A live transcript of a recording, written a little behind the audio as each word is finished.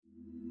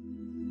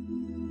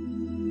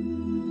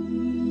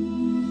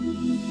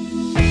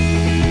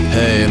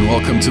and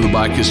welcome to the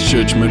Bikers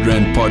Church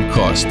Midrand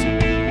podcast.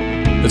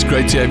 It's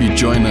great to have you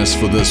join us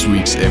for this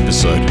week's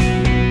episode.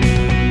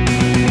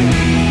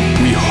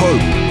 We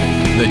hope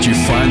that you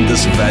find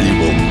this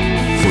valuable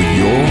for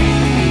your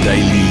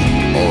daily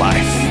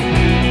life.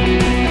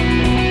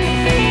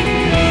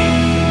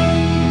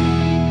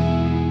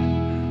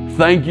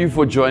 Thank you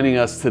for joining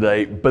us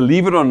today.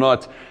 Believe it or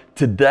not,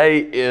 today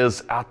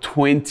is our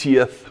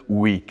 20th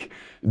week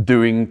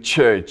doing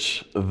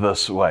church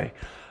this way.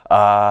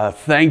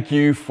 Thank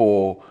you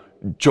for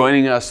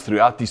joining us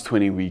throughout these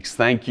 20 weeks.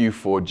 Thank you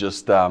for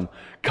just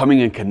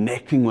coming and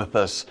connecting with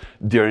us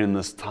during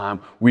this time.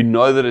 We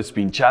know that it's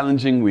been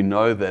challenging. We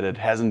know that it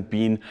hasn't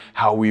been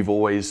how we've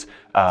always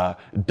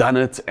done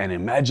it and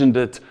imagined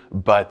it.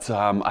 But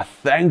I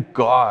thank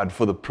God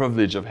for the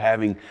privilege of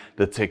having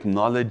the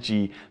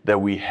technology that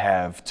we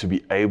have to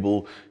be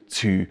able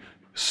to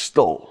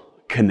still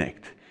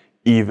connect,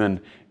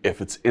 even if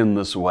it's in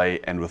this way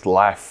and with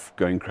life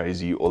going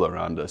crazy all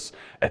around us,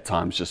 at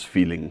times just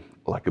feeling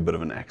like a bit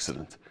of an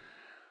accident.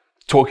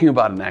 Talking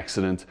about an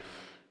accident,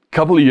 a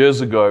couple of years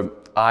ago,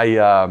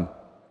 I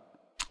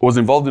was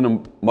involved in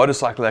a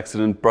motorcycle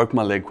accident, broke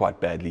my leg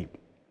quite badly.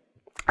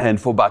 And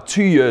for about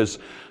 2 years,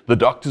 the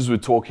doctors were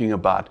talking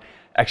about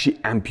actually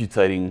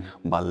amputating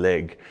my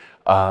leg,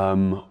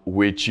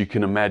 which you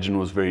can imagine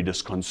was very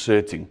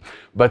disconcerting.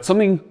 But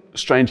something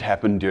strange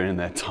happened during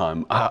that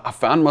time. I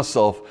found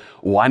myself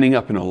winding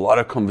up in a lot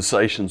of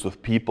conversations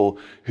with people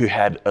who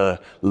had a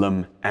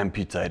limb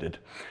amputated.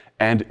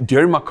 And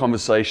during my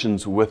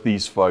conversations with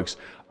these folks,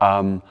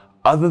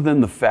 other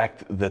than the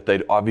fact that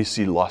they'd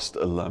obviously lost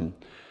a limb,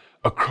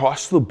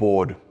 across the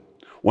board,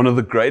 one of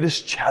the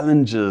greatest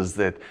challenges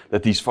that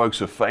these folks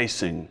were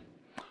facing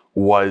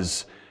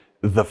was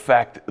the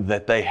fact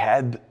that they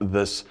had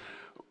this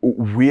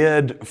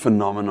weird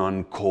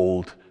phenomenon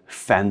called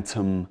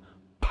phantom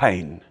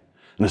pain.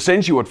 And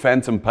essentially what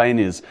phantom pain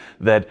is,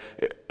 that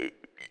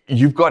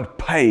you've got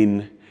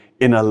pain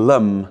in a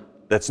limb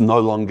that's no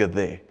longer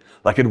there.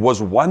 Like it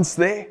was once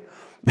there,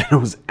 then it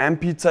was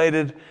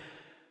amputated,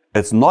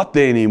 it's not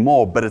there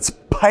anymore, but it's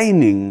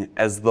paining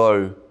as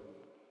though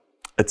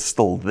it's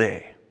still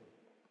there.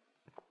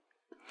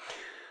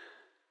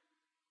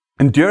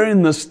 And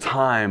during this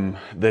time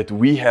that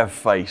we have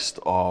faced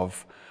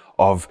of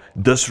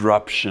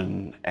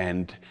disruption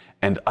and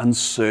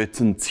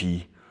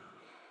uncertainty,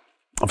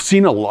 I've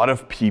seen a lot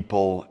of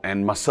people,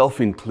 and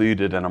myself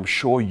included, and I'm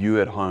sure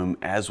you at home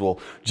as well,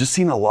 just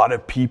seen a lot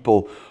of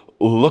people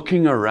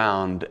looking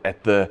around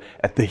at the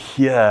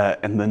here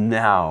and the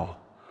now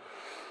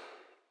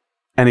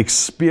and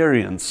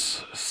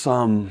experience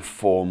some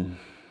form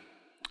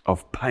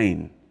of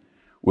pain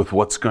with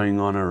what's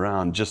going on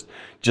around.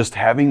 Just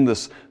having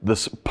this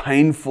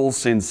painful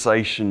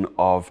sensation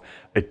of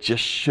it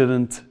just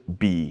shouldn't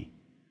be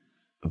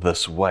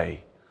this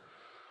way.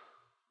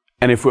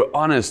 And if we're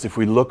honest, if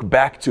we look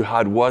back to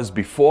how it was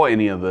before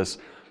any of this,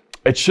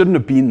 it shouldn't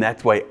have been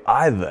that way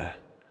either.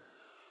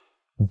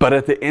 But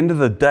at the end of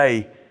the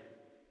day,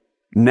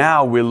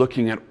 now we're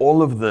looking at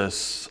all of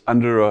this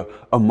under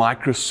a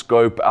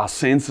microscope. Our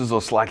senses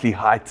are slightly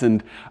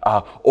heightened.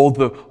 All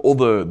the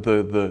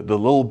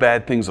little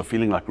bad things are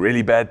feeling like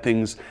really bad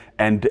things.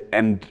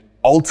 And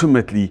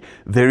ultimately,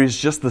 there is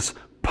just this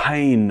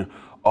pain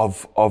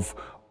of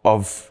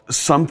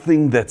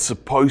something that's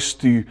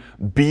supposed to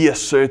be a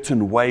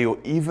certain way or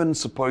even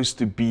supposed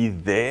to be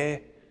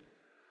there,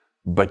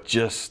 but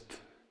just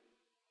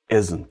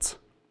isn't.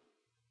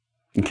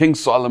 And King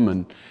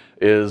Solomon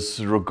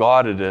is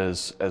regarded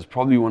as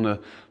probably one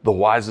of the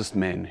wisest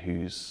men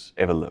who's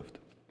ever lived.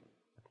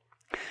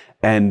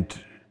 And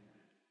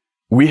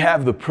we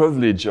have the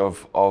privilege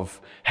of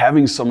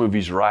having some of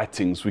his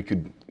writings. We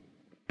could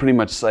pretty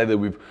much say that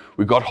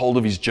we got hold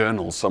of his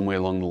journals somewhere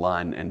along the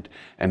line,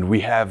 and we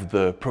have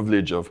the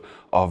privilege of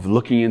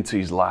looking into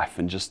his life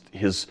and just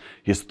his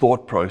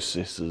thought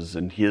processes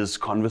and his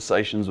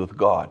conversations with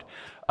God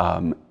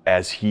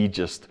as he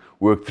just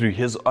worked through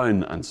his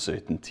own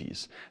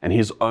uncertainties and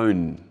his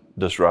own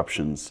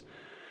disruptions.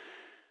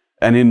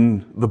 And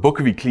in the book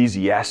of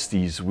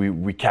Ecclesiastes,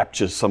 we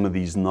capture some of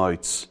these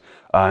notes.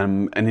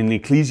 And in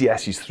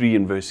Ecclesiastes 3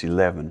 and verse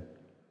 11,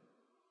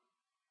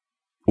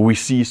 we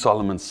see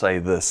Solomon say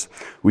this.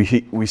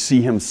 We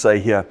see him say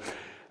here,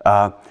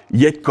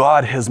 yet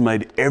God has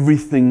made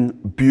everything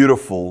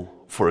beautiful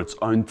for its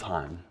own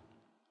time.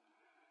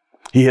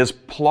 He has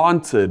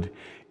planted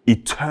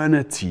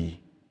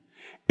eternity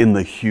in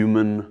the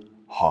human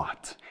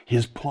heart. He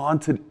has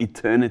planted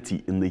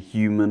eternity in the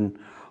human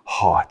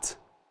heart.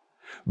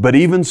 But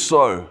even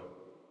so,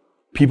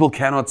 people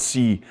cannot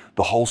see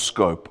the whole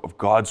scope of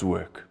God's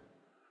work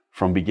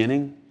from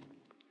beginning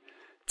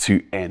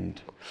to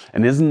end.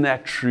 And isn't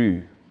that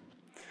true?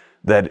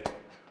 That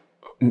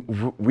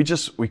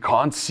we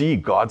can't see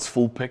God's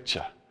full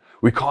picture.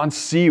 We can't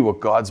see what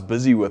God's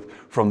busy with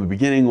from the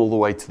beginning all the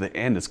way to the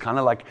end. It's kind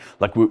of like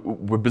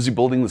we're busy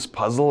building this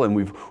puzzle and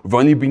we've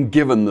only been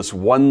given this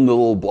one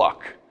little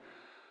block.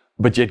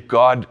 But yet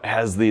God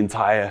has the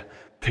entire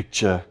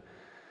picture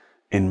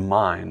in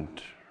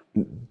mind.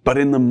 But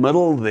in the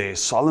middle there,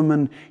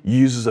 Solomon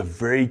uses a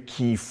very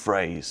key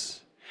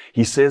phrase.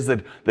 He says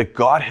that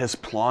God has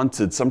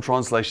planted, some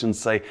translations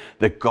say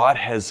that God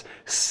has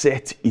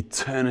set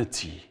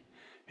eternity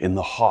in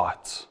the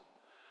heart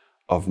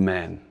of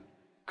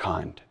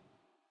mankind.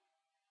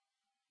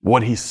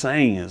 What he's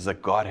saying is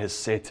that God has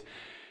set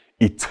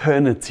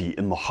eternity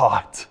in the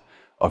heart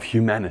of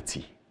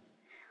humanity.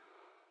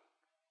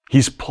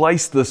 He's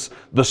placed this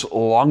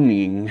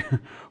longing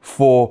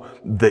for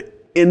the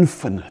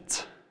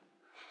infinite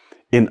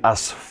in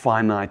us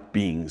finite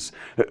beings.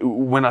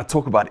 When I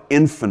talk about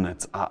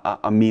infinite,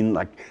 I mean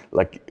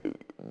like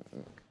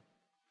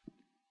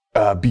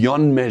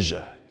beyond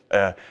measure,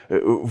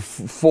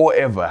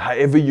 forever.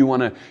 However you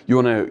wanna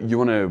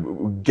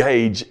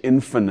gauge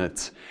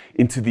infinite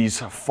into these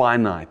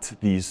finite,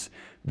 these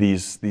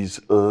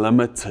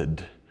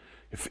limited.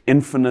 If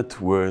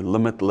infinite were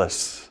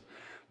limitless,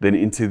 then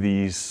into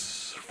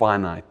these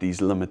finite,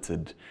 these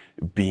limited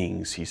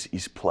beings,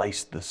 he's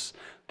placed this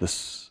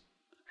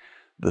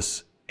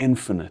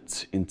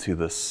infinite into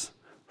this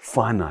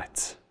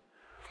finite.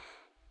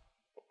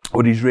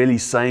 What he's really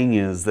saying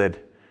is that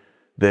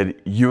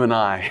you and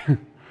I,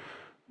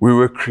 we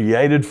were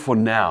created for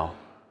now,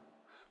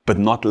 but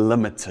not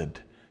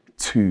limited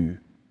to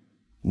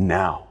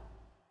now.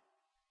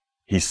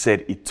 He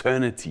set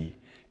eternity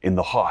in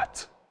the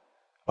heart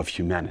of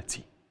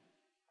humanity.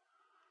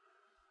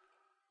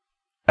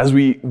 As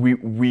we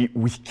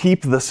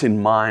keep this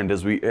in mind,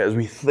 as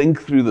we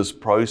think through this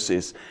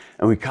process,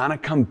 and we kind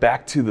of come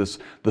back to this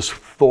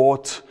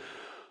thought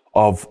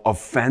of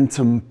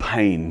phantom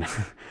pain,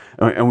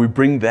 and we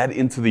bring that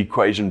into the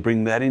equation,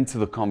 bring that into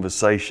the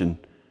conversation,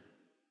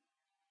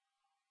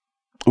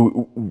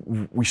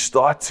 we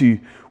start to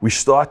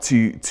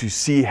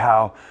see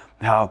how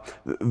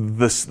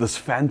this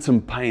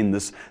phantom pain,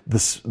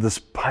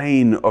 this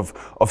pain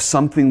of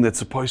something that's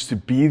supposed to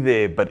be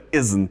there but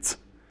isn't.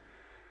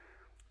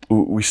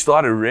 We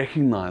start to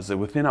recognize that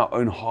within our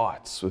own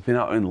hearts, within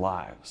our own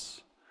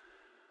lives,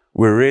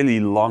 we're really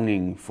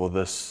longing for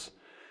this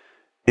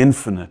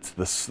infinite,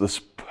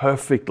 this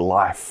perfect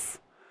life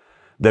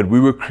that we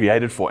were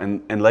created for.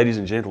 And ladies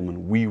and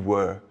gentlemen, we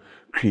were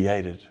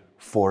created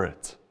for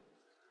it.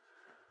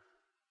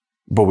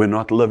 But we're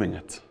not living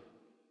it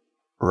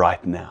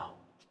right now.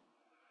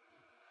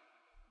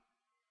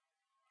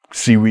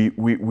 See, we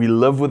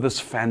live with this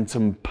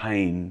phantom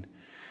pain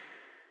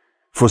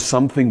for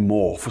something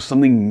more, for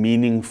something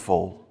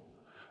meaningful,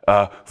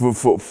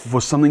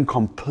 for something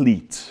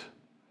complete,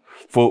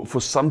 for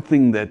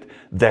something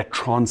that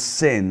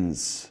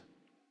transcends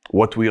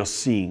what we are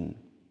seeing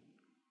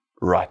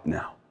right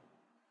now.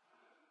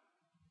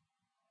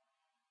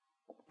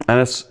 And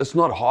it's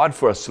not hard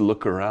for us to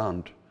look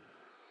around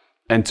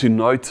and to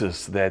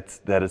notice that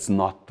it's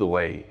not the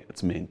way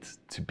it's meant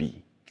to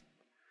be.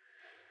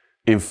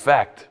 In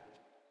fact,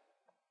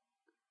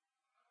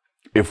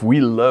 if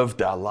we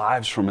lived our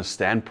lives from a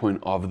standpoint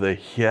of the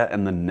here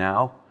and the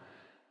now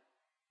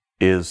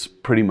is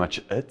pretty much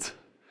it,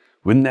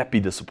 wouldn't that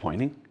be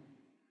disappointing?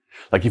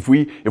 Like if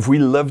we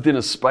lived in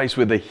a space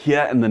where the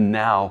here and the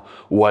now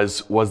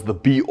was the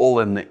be all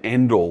and the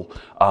end all,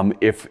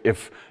 if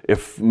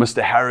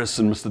Mr. Harris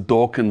and Mr.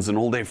 Dawkins and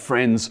all their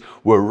friends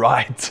were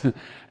right,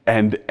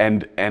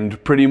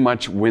 and pretty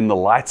much when the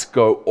lights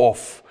go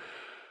off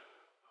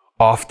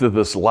after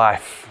this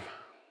life,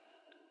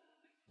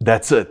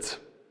 that's it.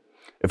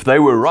 If they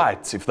were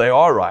right, if they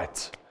are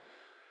right,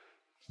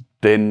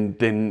 then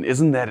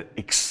isn't that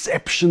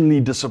exceptionally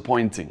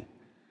disappointing?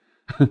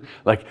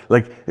 like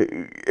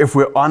if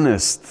we're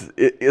honest,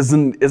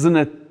 isn't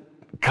it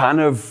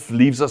kind of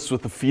leaves us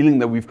with the feeling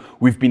that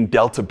we've been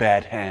dealt a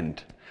bad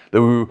hand,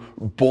 that we were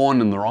born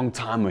in the wrong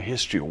time of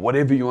history, or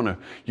whatever you want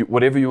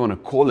to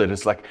call it.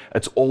 It's like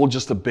it's all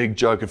just a big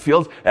joke.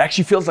 It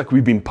actually feels like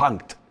we've been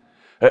punked.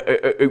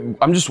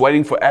 I'm just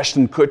waiting for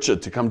Ashton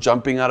Kutcher to come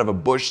jumping out of a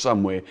bush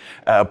somewhere,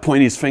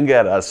 point his finger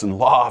at us and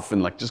laugh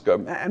and just go,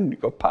 man, you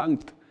got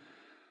punked.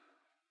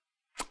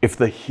 If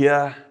the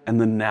here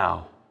and the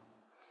now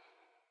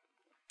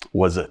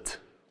was it.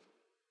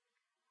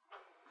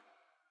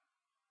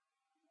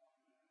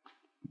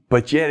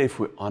 But yet, if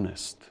we're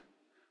honest,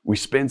 we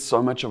spend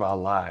so much of our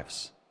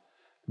lives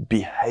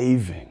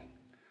behaving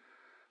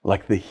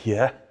like the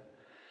here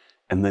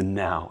and the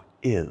now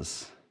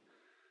is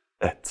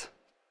it.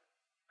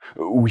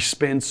 We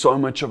spend so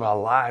much of our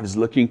lives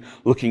looking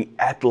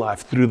at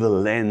life through the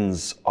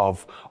lens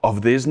of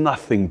there's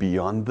nothing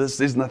beyond this,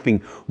 there's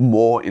nothing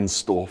more in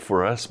store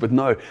for us. But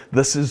no,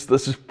 this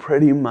is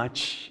pretty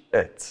much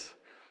it.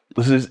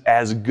 This is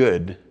as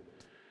good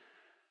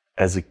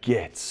as it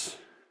gets.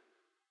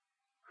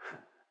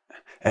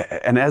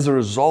 And as a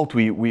result,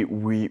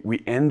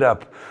 we end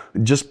up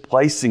just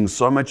placing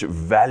so much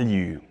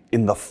value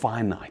in the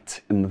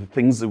finite, in the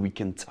things that we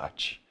can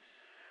touch.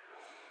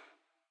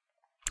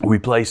 We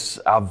place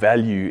our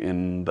value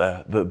in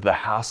the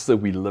house that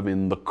we live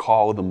in, the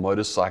car or the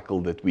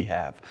motorcycle that we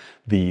have,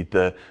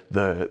 the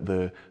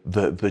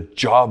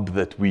job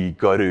that we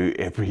go to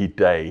every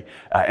day.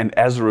 And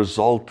as a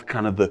result,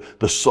 kind of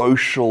the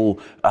social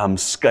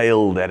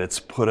scale that it's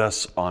put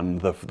us on,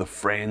 the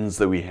friends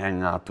that we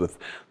hang out with,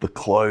 the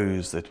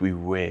clothes that we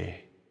wear.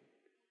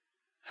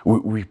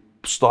 We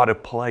start to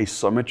place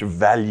so much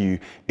value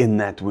in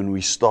that when we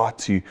start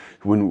to,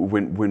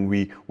 when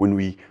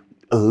we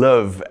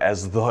live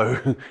as though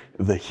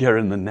the here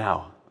and the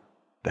now,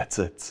 that's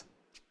it.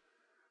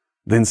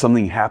 Then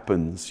something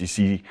happens. You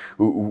see,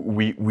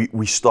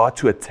 we start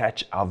to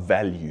attach our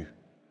value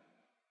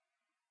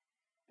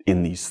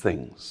in these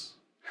things.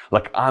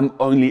 Like, I'm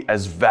only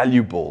as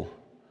valuable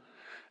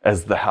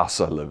as the house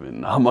I live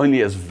in. I'm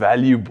only as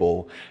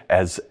valuable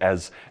as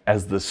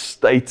the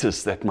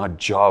status that my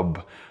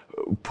job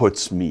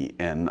puts me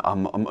in.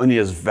 I'm only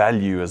as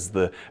value as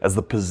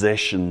the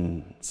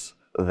possessions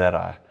that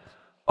I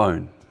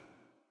own.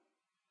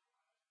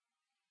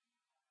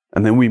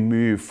 And then we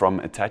move from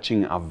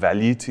attaching our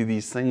value to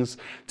these things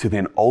to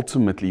then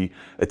ultimately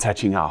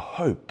attaching our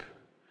hope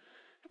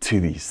to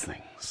these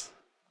things.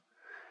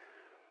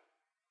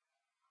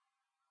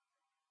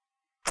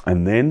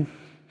 And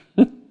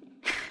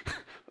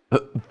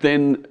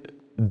then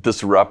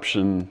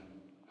disruption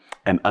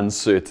and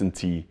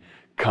uncertainty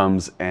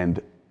comes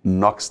and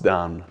knocks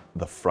down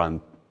the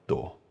front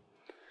door.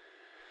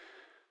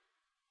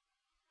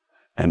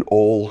 And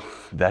all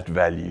that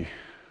value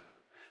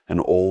and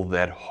all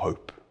that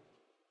hope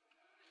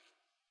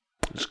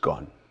is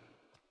gone.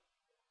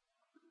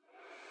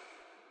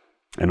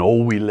 And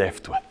all we're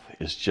left with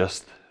is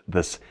just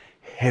this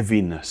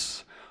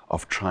heaviness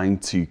of trying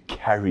to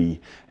carry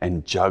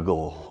and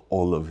juggle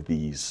all of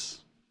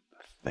these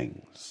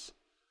things.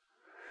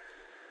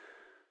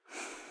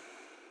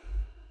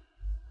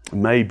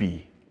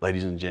 Maybe,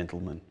 ladies and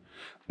gentlemen,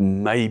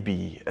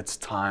 maybe it's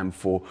time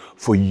for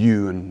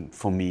you and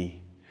for me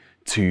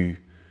to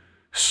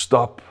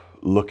stop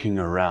looking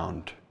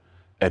around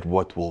at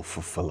what will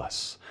fulfill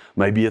us.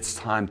 Maybe it's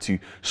time to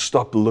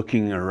stop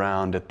looking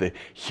around at the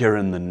here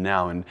and the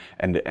now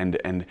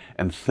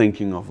and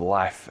thinking of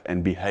life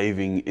and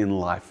behaving in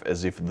life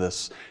as if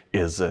this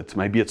is it.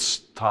 Maybe it's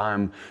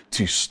time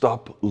to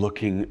stop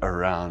looking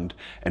around,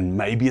 and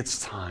maybe it's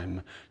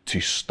time to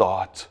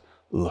start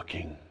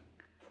looking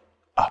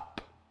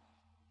up.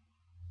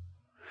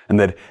 And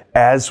that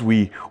as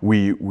we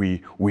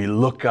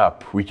look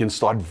up, we can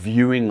start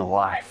viewing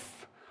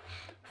life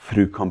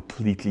through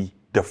completely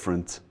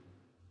different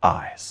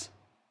eyes.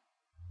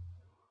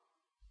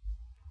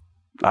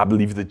 I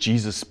believe that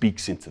Jesus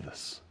speaks into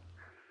this.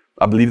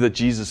 I believe that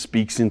Jesus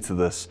speaks into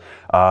this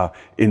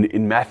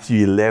in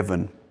Matthew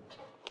 11.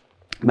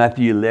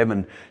 Matthew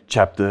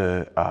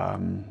chapter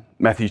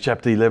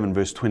 11,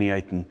 verse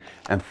 28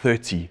 and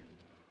 30.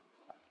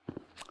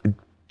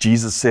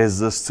 Jesus says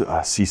this to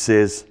us. He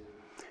says,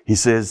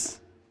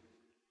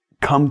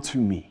 come to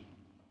me,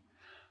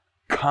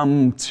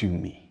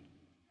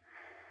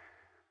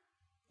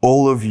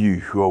 all of you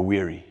who are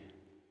weary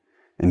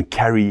and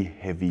carry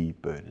heavy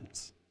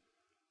burdens,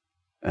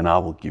 and I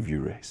will give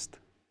you rest.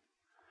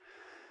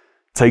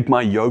 Take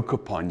my yoke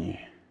upon you.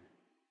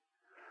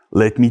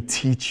 Let me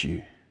teach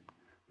you,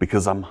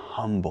 because I'm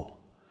humble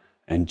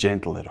and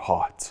gentle at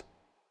heart,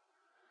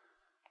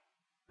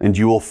 and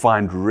you will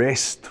find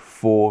rest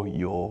for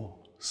your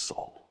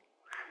soul.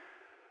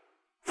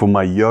 For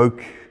my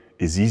yoke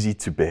is easy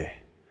to bear,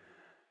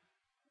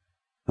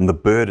 and the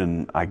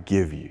burden I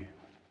give you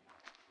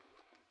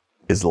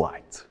is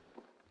light.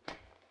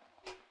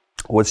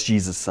 What's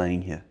Jesus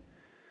saying here?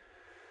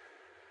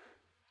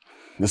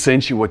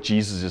 Essentially, what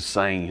Jesus is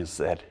saying is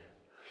that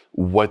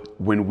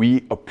when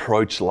we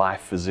approach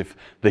life as if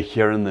the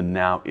here and the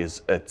now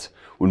is it,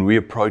 when we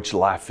approach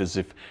life as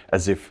if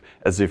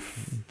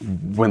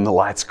when the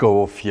lights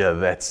go off here,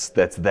 that's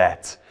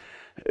that.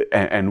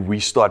 And we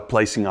start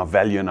placing our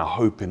value and our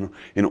hope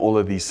in all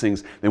of these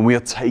things, then we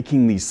are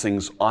taking these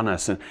things on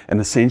us. And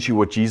essentially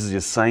what Jesus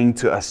is saying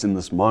to us in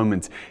this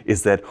moment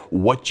is that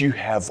what you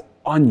have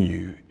on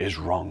you is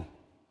wrong.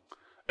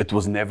 It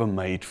was never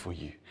made for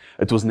you.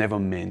 It was never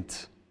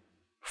meant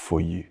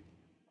for you.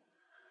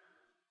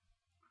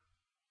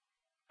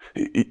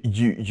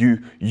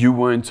 You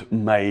weren't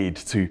made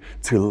to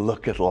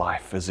look at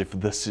life as if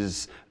this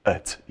is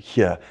it,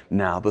 here,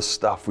 now, the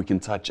stuff we can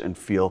touch and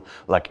feel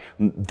like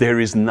there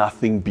is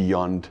nothing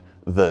beyond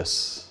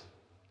this.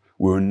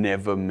 We were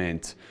never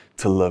meant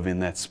to live in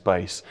that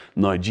space.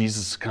 No,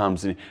 Jesus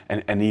comes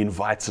and He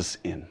invites us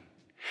in.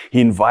 He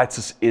invites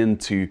us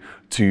into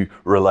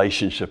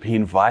relationship. He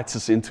invites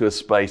us into a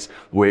space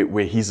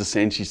where He's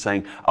essentially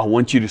saying, I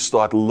want you to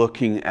start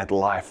looking at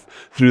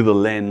life through the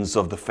lens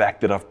of the fact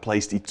that I've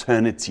placed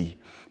eternity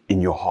in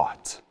your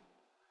heart.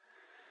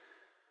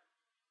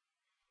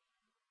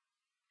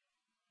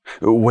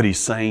 What He's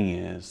saying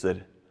is that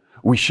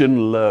we shouldn't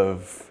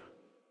live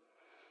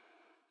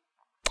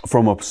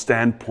from a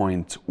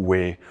standpoint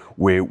where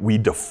we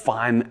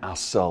define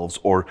ourselves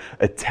or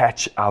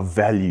attach our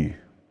value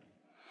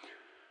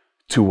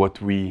to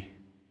what we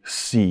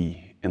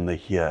see in the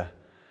here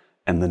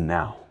and the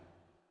now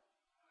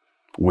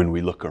when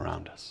we look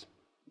around us.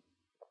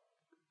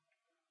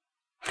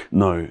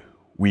 No,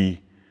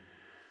 we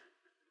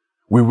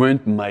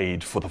weren't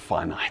made for the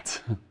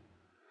finite.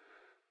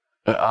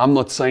 I'm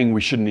not saying we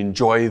shouldn't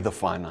enjoy the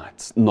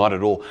finite, not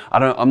at all.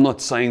 I'm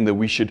not saying that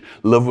we should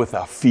live with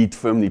our feet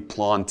firmly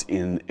planted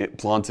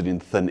in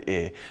thin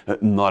air,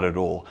 not at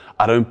all.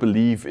 I don't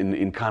believe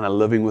in kind of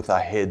living with our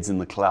heads in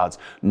the clouds.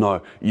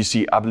 No, you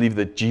see, I believe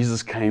that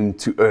Jesus came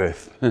to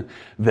earth,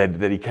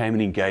 that he came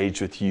and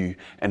engaged with you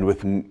and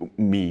with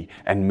me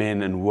and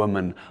men and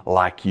women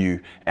like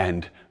you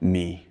and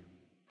me.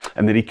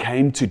 And that he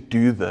came to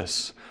do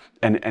this.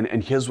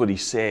 And here's what he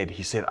said.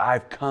 He said,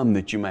 I've come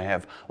that you may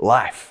have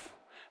life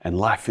and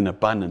life in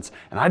abundance.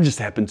 And I just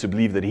happen to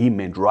believe that he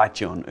meant right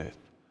here on earth,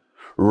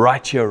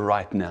 right here,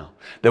 right now,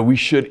 that we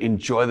should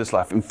enjoy this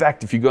life. In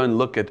fact, if you go and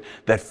look at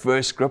that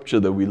first scripture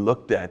that we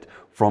looked at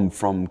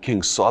from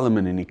King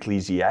Solomon in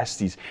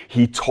Ecclesiastes,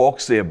 he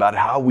talks there about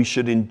how we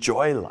should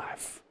enjoy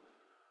life.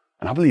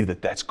 And I believe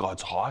that that's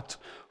God's heart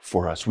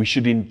for us. We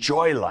should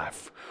enjoy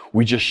life.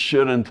 We just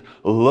shouldn't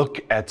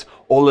look at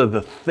all of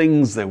the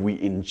things that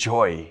we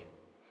enjoy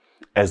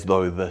as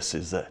though this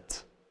is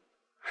it.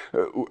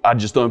 I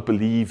just don't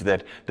believe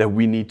that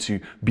we need to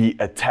be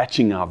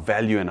attaching our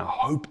value and our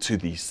hope to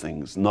these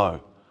things.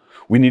 No,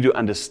 we need to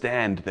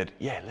understand that,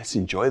 let's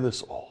enjoy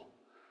this all.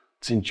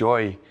 Let's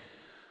enjoy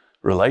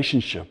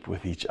relationship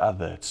with each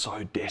other. It's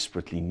so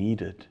desperately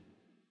needed.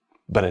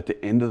 But at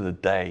the end of the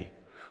day,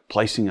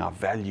 placing our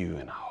value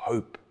and our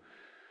hope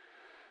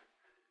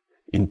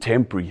in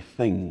temporary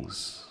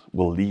things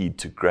will lead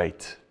to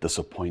great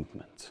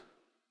disappointment.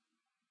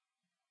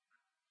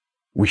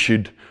 We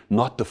should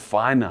not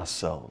define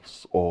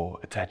ourselves or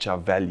attach our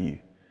value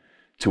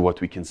to what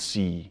we can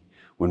see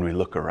when we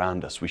look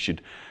around us. We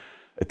should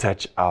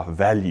attach our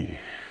value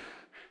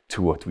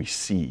to what we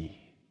see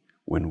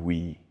when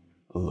we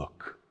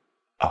look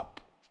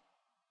up.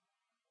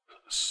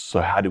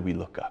 So how do we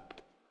look up?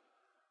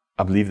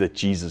 I believe that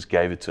Jesus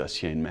gave it to us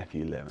here in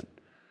Matthew 11.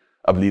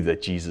 I believe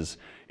that Jesus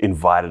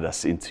invited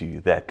us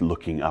into that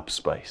looking up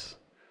space,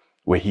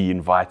 where he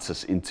invites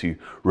us into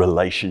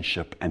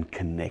relationship and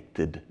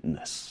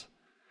connectedness.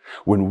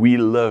 When we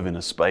live in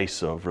a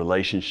space of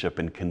relationship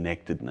and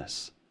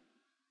connectedness,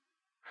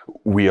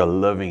 we are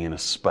living in a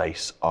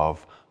space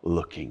of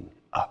looking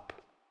up.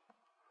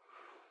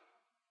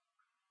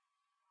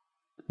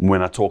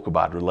 When I talk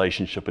about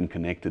relationship and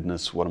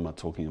connectedness, what am I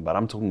talking about?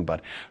 I'm talking about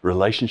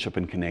relationship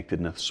and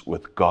connectedness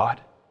with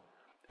God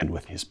and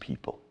with his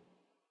people.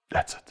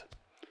 That's it.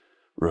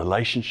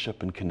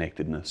 Relationship and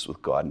connectedness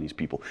with God and his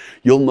people.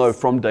 You'll know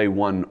from day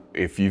one,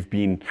 if you've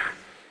been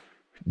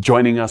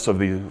joining us over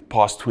the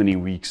past 20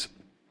 weeks,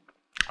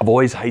 I've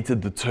always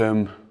hated the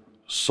term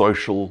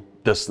social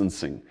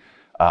distancing.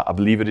 I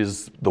believe it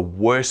is the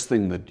worst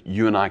thing that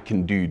you and I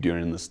can do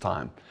during this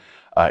time,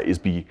 is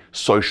be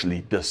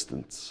socially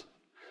distanced.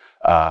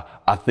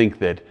 I think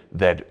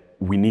that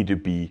we need to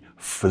be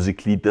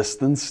physically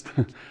distanced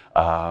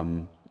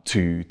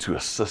to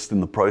assist in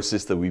the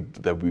process that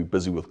we're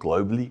busy with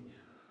globally.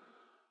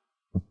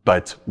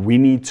 But we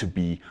need to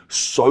be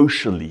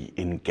socially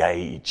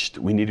engaged.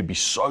 We need to be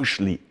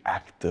socially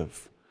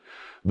active.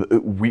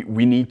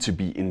 We need to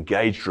be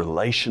engaged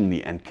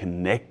relationally and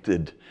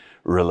connected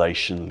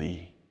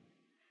relationally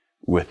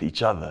with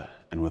each other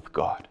and with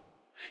God.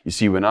 You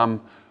see, when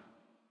I'm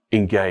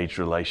engaged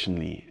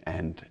relationally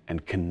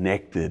and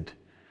connected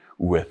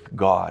with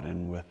God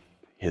and with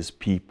his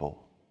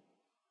people,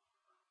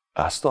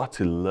 I start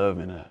to live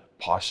in a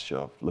posture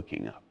of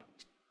looking up.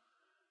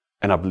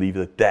 And I believe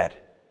that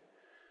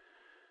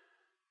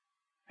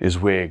is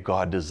where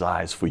God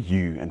desires for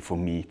you and for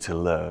me to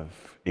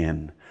live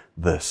in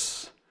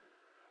this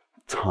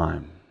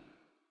time.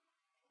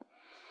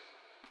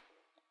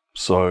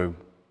 So,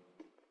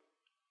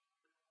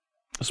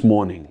 this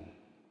morning,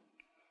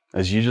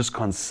 as you just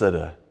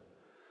consider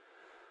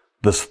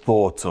this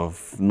thought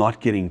of not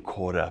getting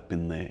caught up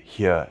in the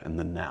here and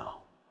the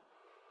now,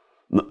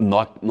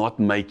 not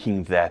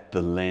making that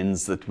the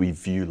lens that we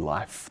view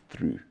life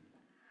through,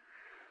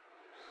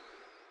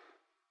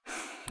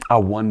 I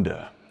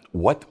wonder,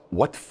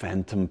 what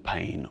phantom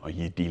pain are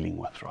you dealing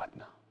with right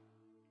now?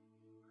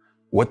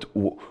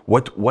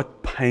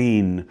 What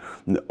pain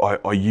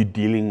are you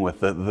dealing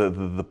with?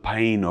 The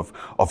pain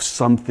of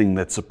something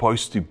that's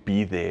supposed to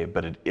be there,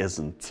 but it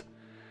isn't.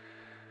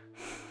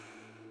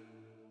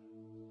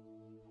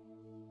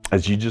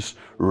 As you just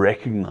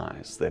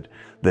recognize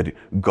that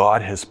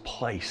God has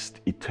placed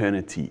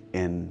eternity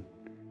in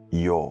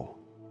your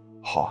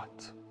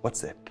heart.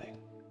 What's that thing?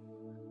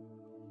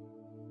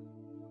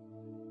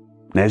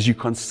 And as you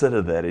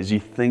consider that, as you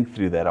think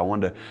through that, I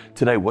wonder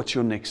today, what's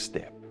your next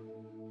step?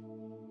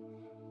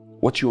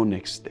 What's your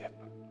next step?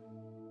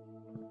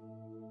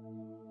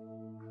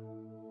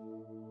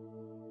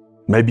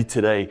 Maybe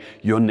today,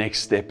 your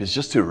next step is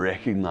just to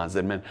recognize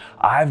that, man,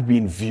 I've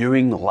been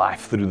viewing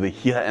life through the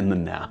here and the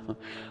now.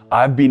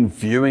 I've been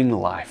viewing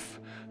life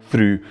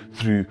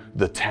through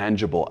the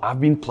tangible. I've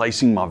been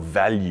placing my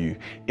value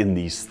in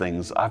these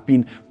things. I've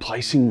been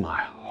placing my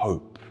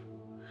hope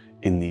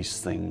in these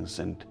things,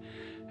 and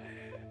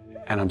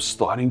I'm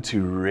starting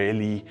to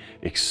really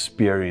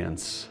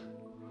experience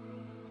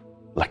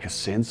like a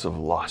sense of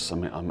loss. I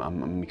mean,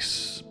 I'm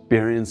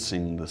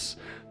experiencing this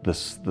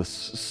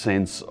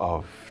sense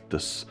of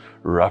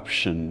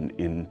disruption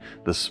in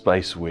the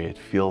space where it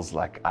feels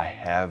like I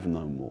have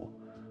no more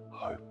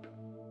hope.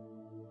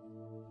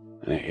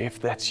 And if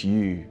that's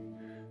you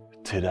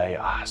today,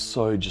 I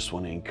so just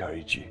want to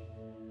encourage you.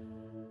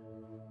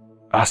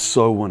 I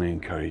so want to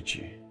encourage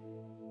you.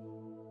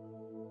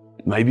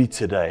 Maybe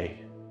today,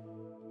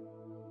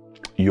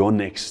 your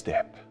next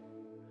step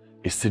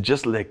is to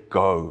just let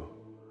go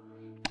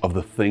of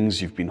the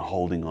things you've been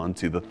holding on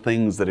to, the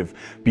things that have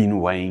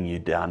been weighing you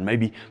down.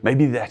 Maybe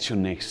that's your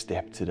next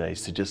step today,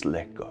 is to just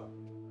let go.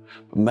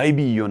 But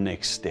maybe your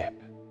next step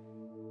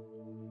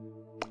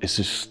is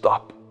to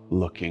stop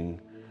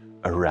looking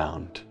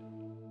around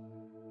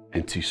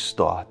and to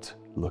start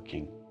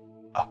looking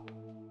up.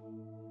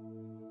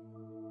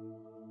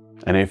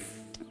 And if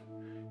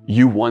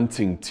you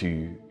wanting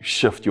to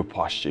shift your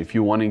posture, if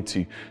you're wanting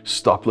to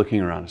stop looking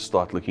around and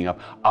start looking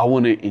up, I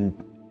want to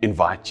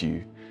invite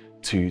you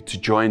to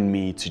join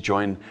me, to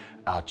join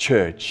our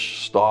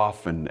church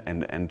staff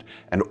and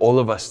all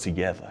of us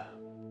together.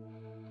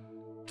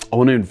 I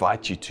want to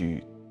invite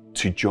you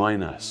to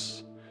join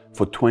us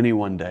for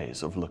 21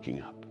 days of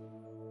looking up.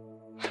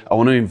 I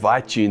want to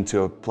invite you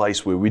into a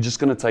place where we're just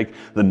going to take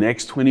the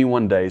next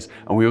 21 days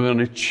and we're going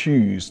to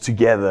choose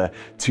together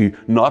to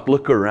not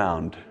look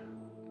around,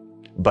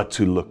 but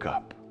to look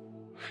up.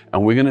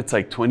 And we're going to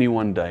take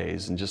 21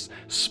 days and just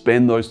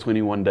spend those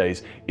 21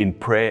 days in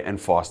prayer and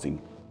fasting,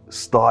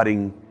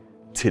 starting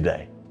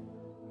today.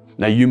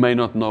 Now, you may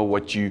not know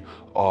what you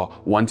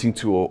are wanting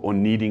to or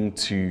needing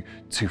to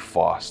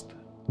fast,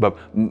 but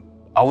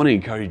I want to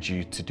encourage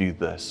you to do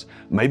this.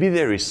 Maybe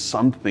there is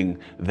something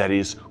that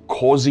is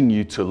causing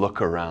you to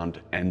look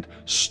around and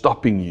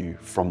stopping you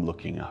from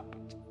looking up.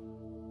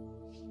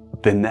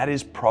 Then that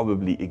is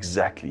probably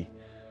exactly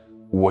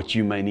what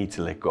you may need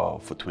to let go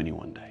of for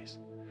 21 days.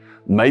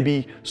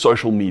 Maybe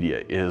social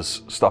media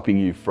is stopping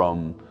you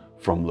from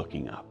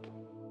looking up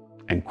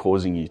and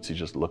causing you to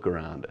just look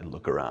around and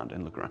look around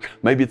and look around.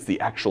 Maybe it's the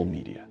actual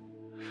media.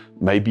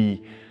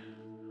 Maybe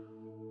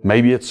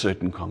it's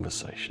certain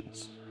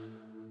conversations.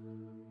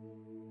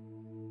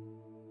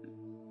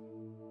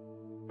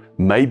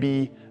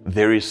 Maybe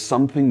there is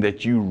something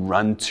that you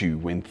run to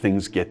when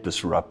things get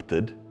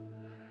disrupted.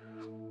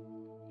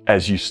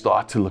 As you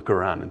start to look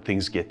around and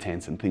things get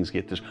tense and things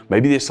get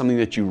maybe there's something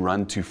that you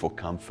run to for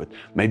comfort.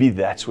 Maybe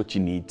that's what you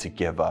need to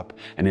give up.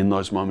 And in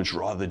those moments,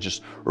 rather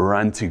just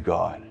run to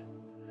God.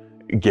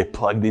 Get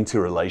plugged into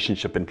a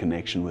relationship and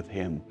connection with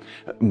Him.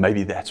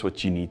 Maybe that's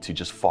what you need to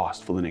just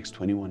fast for the next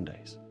 21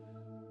 days.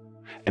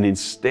 And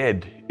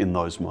instead, in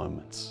those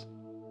moments,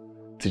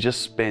 to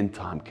just spend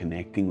time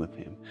connecting with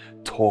Him,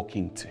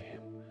 talking to Him.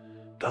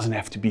 It doesn't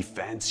have to be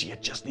fancy,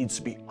 it just needs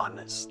to be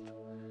honest.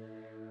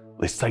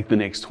 Let's take the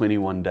next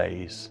 21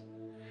 days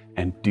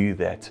and do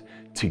that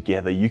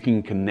together. You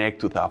can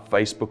connect with our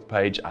Facebook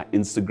page, our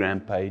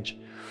Instagram page.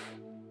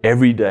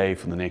 Every day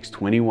for the next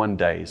 21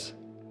 days,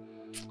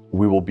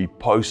 we will be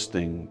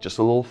posting just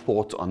a little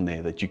thought on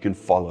there that you can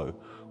follow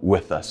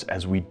with us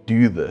as we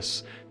do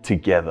this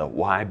together.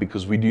 Why?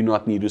 Because we do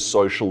not need a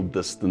social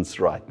distance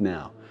right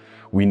now.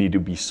 We need to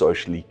be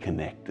socially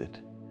connected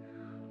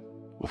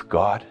with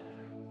God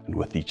and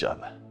with each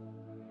other.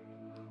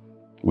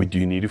 We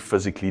do need to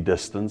physically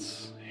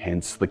distance,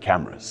 hence the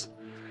cameras.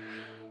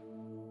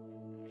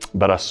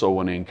 But I so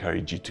want to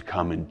encourage you to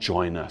come and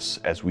join us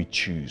as we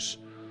choose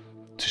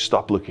to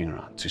stop looking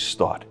around, to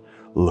start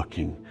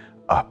looking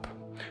up,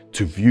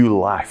 to view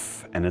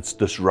life and its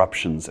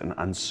disruptions and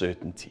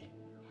uncertainty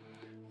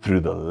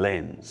through the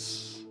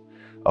lens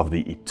of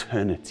the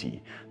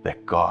eternity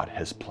that God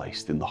has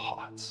placed in the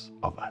hearts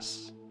of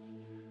us,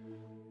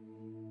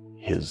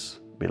 His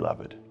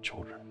beloved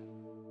children.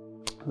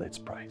 Let's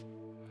pray.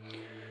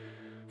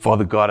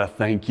 Father God, I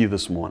thank you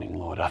this morning,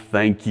 Lord. I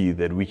thank you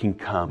that we can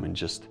come and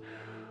just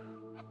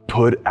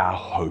put our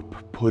hope,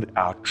 put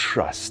our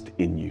trust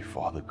in you,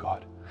 Father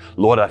God.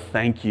 Lord, I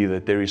thank you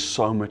that there is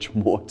so much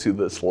more to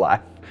this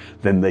life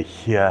than the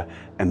here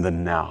and the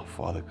now,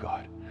 Father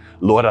God.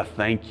 Lord, I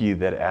thank you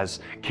that as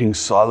King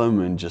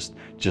Solomon just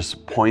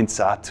points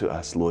out to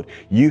us, Lord,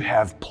 you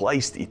have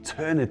placed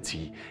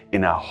eternity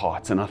in our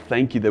hearts. And I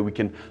thank you that we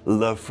can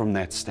live from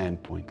that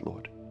standpoint,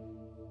 Lord.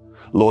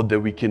 Lord, that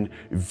we can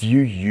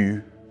view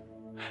you,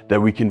 that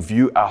we can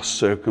view our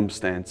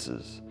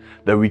circumstances,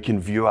 that we can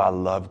view our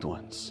loved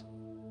ones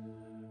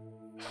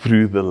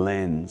through the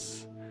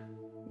lens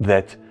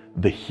that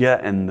the here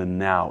and the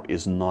now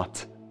is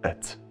not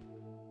it.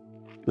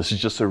 This is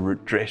just a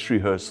dress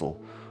rehearsal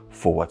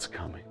for what's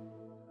coming.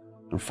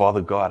 And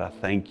Father God, I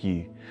thank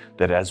you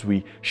that as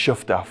we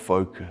shift our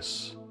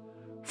focus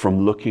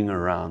from looking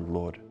around,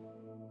 Lord,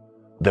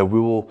 that we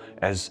will,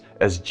 as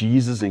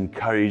Jesus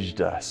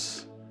encouraged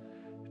us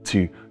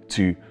to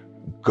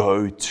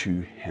go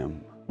to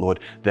him, Lord,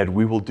 that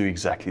we will do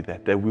exactly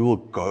that we will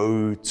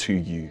go to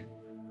you,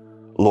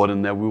 Lord,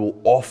 and that we will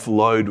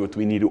offload what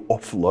we need to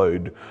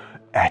offload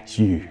at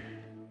you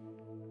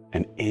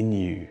and in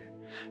you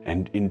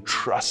and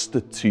entrust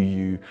it to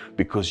you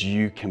because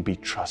you can be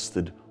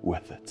trusted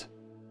with it.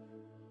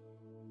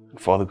 And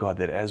Father God,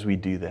 that as we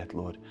do that,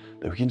 Lord,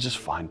 that we can just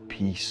find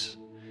peace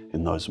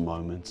in those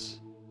moments.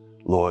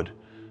 Lord,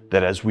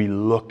 that as we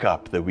look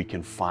up, that we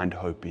can find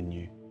hope in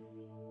you.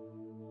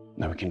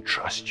 That we can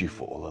trust you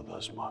for all of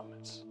those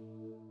moments.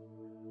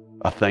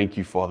 I thank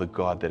you, Father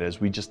God, that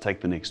as we just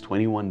take the next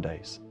 21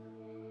 days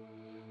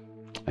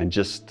and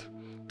just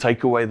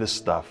take away the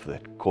stuff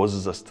that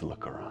causes us to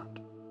look around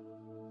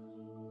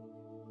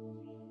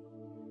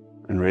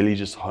and really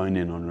just hone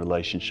in on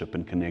relationship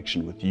and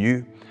connection with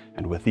you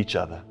and with each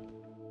other.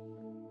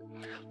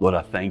 Lord,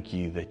 I thank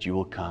you that you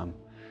will come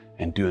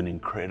and do an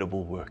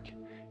incredible work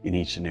in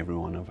each and every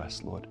one of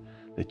us, Lord,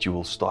 that you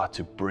will start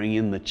to bring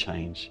in the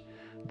change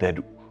that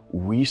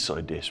we so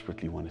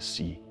desperately want to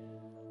see.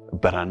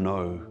 But I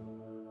know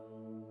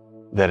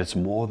that it's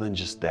more than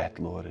just that,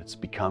 Lord. It's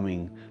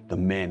becoming the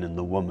men and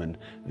the women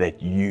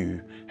that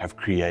you have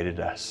created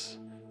us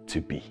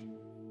to be.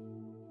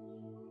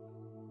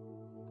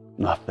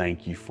 And I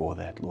thank you for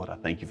that, Lord. I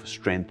thank you for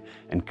strength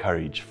and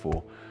courage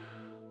for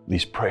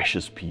these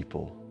precious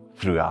people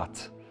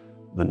throughout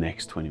the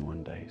next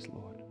 21 days,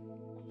 Lord.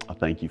 I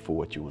thank you for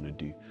what you want to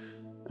do.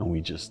 And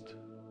we just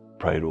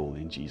pray it all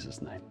in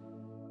Jesus' name.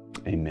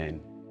 Amen.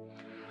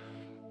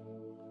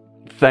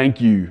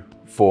 Thank you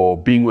for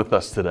being with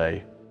us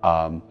today.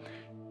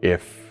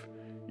 If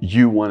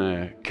you want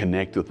to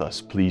connect with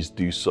us, please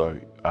do so.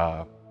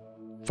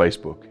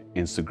 Facebook,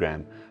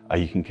 Instagram.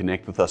 You can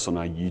connect with us on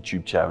our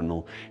YouTube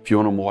channel. If you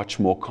want to watch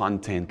more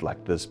content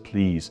like this,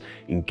 please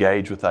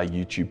engage with our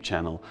YouTube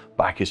channel,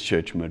 Bikers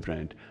Church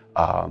Midrand.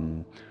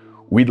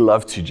 We'd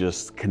love to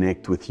just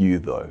connect with you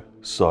though.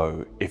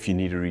 So if you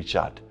need to reach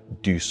out,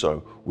 do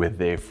so. We're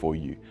there for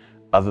you.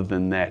 Other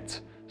than that,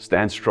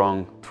 stand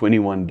strong,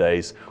 21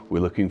 days.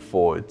 We're looking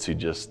forward to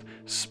just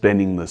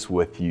spending this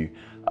with you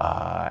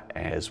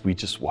as we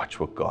just watch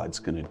what God's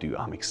going to do.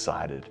 I'm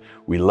excited.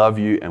 We love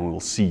you and we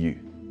will see you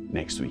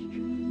next week.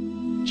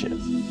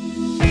 Cheers.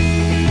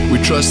 We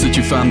trust that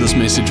you found this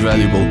message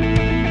valuable.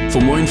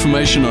 For more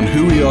information on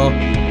who we are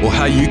or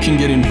how you can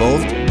get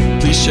involved,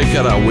 please check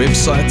out our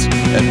website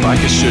at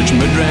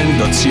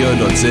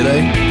bikerschurchmidrand.co.za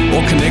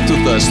or connect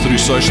with us through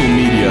social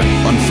media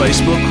on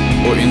Facebook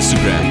or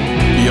Instagram.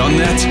 Beyond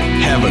that,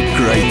 have a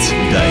great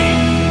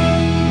day.